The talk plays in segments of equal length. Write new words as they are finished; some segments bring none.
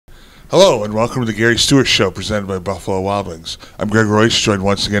Hello and welcome to the Gary Stewart Show presented by Buffalo Wild Wings. I'm Greg Royce, joined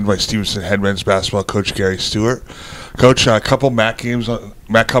once again by Stevenson head men's basketball coach Gary Stewart. Coach, a couple MAC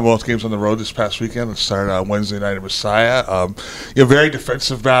Commonwealth games on the road this past weekend. Let's start Wednesday night at Messiah. Very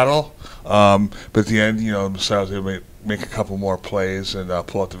defensive battle, but at the end, Messiah was able to make a couple more plays and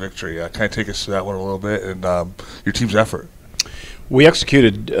pull out the victory. Kind of take us to that one a little bit and your team's effort. We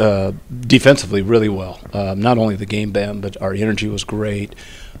executed defensively really well. Not only the game plan, but our energy was great.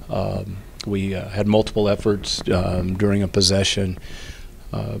 We had multiple efforts during a possession.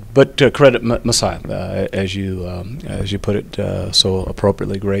 But credit Messiah, as you put it so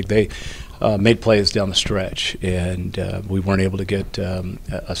appropriately, Greg. They made plays down the stretch, and we weren't able to get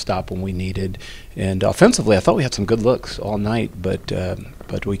a stop when we needed. And offensively, I thought we had some good looks all night,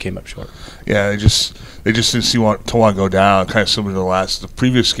 but we came up short. Yeah, they just didn't seem to want to go down. Kind of similar to the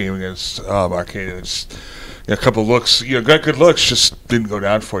previous game against Arcadia. It's a couple of looks, got good looks, just didn't go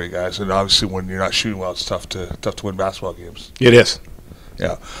down for you guys. And obviously, when you're not shooting well, it's tough to win basketball games. It is.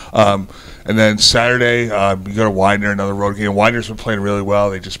 Yeah. And then Saturday, you go to Widener, another road game. Widener's been playing really well.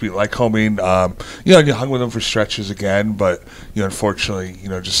 They just beat Lycoming. You hung with them for stretches again, but unfortunately,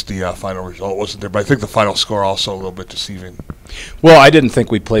 just the final result wasn't there. But I think the final score also a little bit deceiving. Well, I didn't think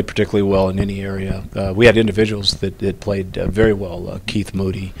we played particularly well in any area. We had individuals that played very well. Keith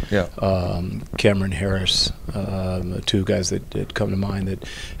Moody, yeah. Cameron Harris, two guys that come to mind that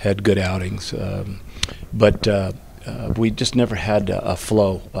had good outings. But we just never had a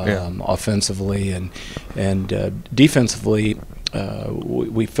flow offensively and defensively.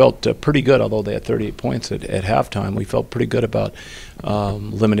 We felt pretty good, although they had 38 points at halftime. We felt pretty good about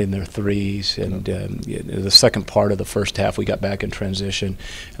limiting their threes. And the second part of the first half, we got back in transition.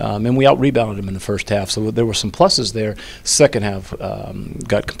 And we out-rebounded them in the first half. So there were some pluses there. Second half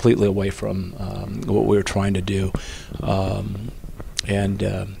got completely away from what we were trying to do.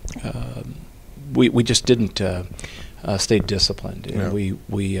 We just didn't stay disciplined. Yeah. And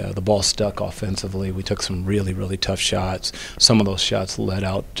the ball stuck offensively. We took some really, really tough shots. Some of those shots led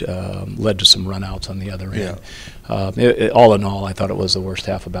to some runouts on the other end. All in all, I thought it was the worst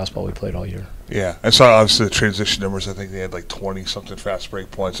half of basketball we played all year. Yeah, I saw obviously the transition numbers. I think they had like 20-something fast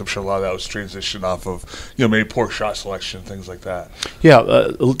break points. I'm sure a lot of that was transition off of maybe poor shot selection, things like that.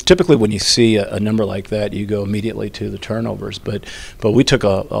 Yeah, typically when you see a number like that, you go immediately to the turnovers. But we took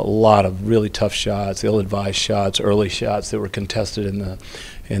a lot of really tough shots, ill-advised shots, early shots that were contested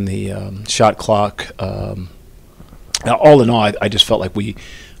in the shot clock. All in all, I just felt like we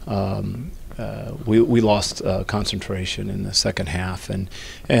lost concentration in the second half, and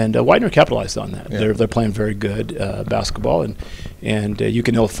Widener capitalized on that. Yeah. They're playing very good basketball, and you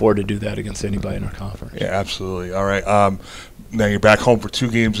can ill afford to do that against anybody in our conference. Yeah, absolutely. All right. Now you're back home for 2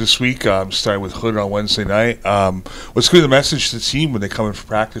 games this week. Starting with Hood on Wednesday night. What's going to be the message to the team when they come in for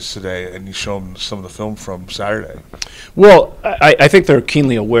practice today and you show them some of the film from Saturday? Well, I think they're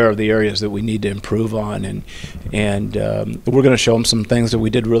keenly aware of the areas that we need to improve on, and we're going to show them some things that we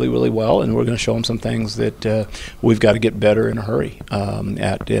did really, really well, and we're going to show them some things that we've got to get better in a hurry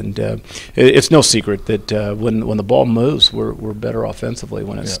at. And it's no secret that when the ball moves, we're better offensively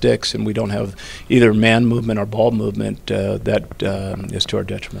when it sticks, and we don't have either man movement or ball movement that is to our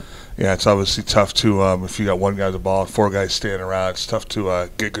detriment. Yeah, it's obviously tough to if you got one guy with the ball and 4 guys standing around. It's tough to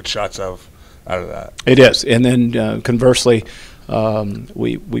get good shots out of that. It is, and then conversely,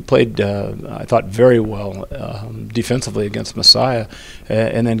 we played I thought very well defensively against Messiah,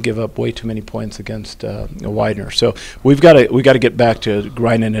 and then give up way too many points against Widener. So we've got to get back to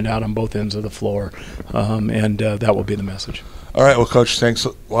grinding it out on both ends of the floor, and that will be the message. All right, well, Coach, thanks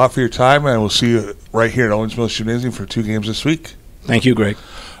a lot for your time, and we'll see you right here at Owens Mills Gymnasium for 2 games this week. Thank you, Greg.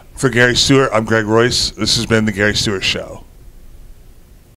 For Gary Stewart, I'm Greg Royce. This has been the Gary Stewart Show.